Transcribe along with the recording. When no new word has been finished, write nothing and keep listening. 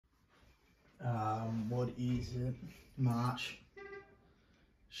What is it? March.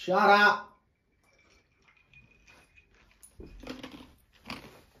 Shut up!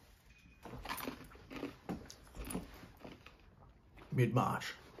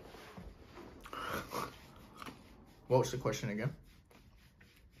 Mid-March. What was the question again?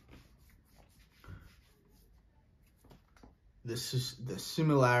 This is the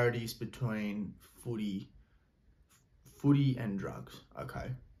similarities between footy and drugs.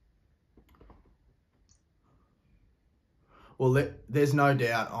 Okay. Well, there's no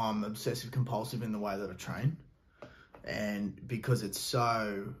doubt I'm obsessive compulsive in the way that I train, and because it's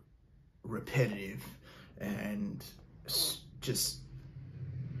so repetitive and just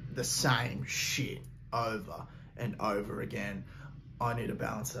the same shit over and over again, I need to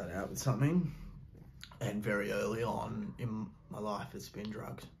balance that out with something. And very early on in my life, it's been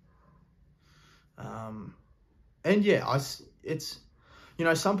drugs. And yeah, it's, you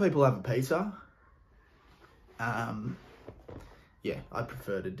know, some people have a pizza. Yeah, I would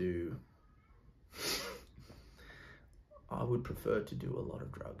prefer to do a lot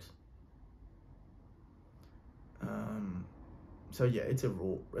of drugs. So yeah, it's a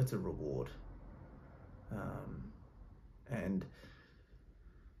reward. And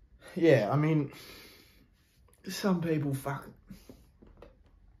yeah, I mean, some people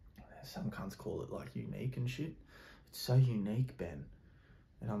some cunts call it like unique and shit. It's so unique, Ben.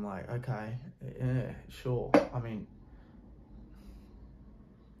 And I'm like, okay, yeah, sure. I mean,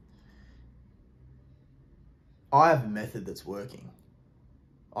 I have a method that's working.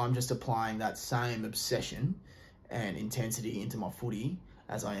 I'm just applying that same obsession and intensity into my footy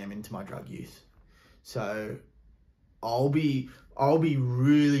as I am into my drug use. So I'll be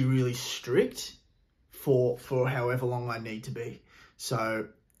really, really strict for however long I need to be. So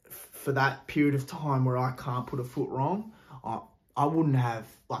for that period of time where I can't put a foot wrong, I won't have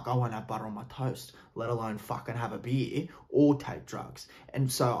butter on my toast, let alone fucking have a beer or take drugs.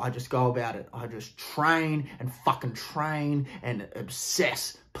 And so I just go about it. I just train and fucking train and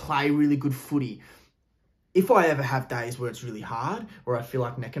obsess, play really good footy. If I ever have days where it's really hard, where I feel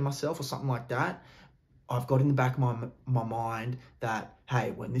like necking myself or something like that, I've got in the back of my mind that,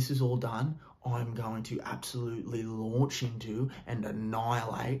 hey, when this is all done, I'm going to absolutely launch into and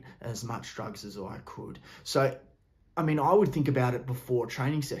annihilate as much drugs as I could. So, I mean, I would think about it before a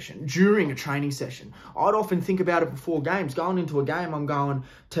training session, during a training session. I'd often think about it before games. Going into a game, I'm going,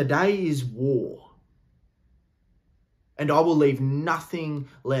 today is war. And I will leave nothing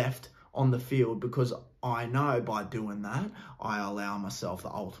left on the field because I know by doing that, I allow myself the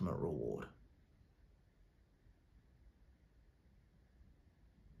ultimate reward.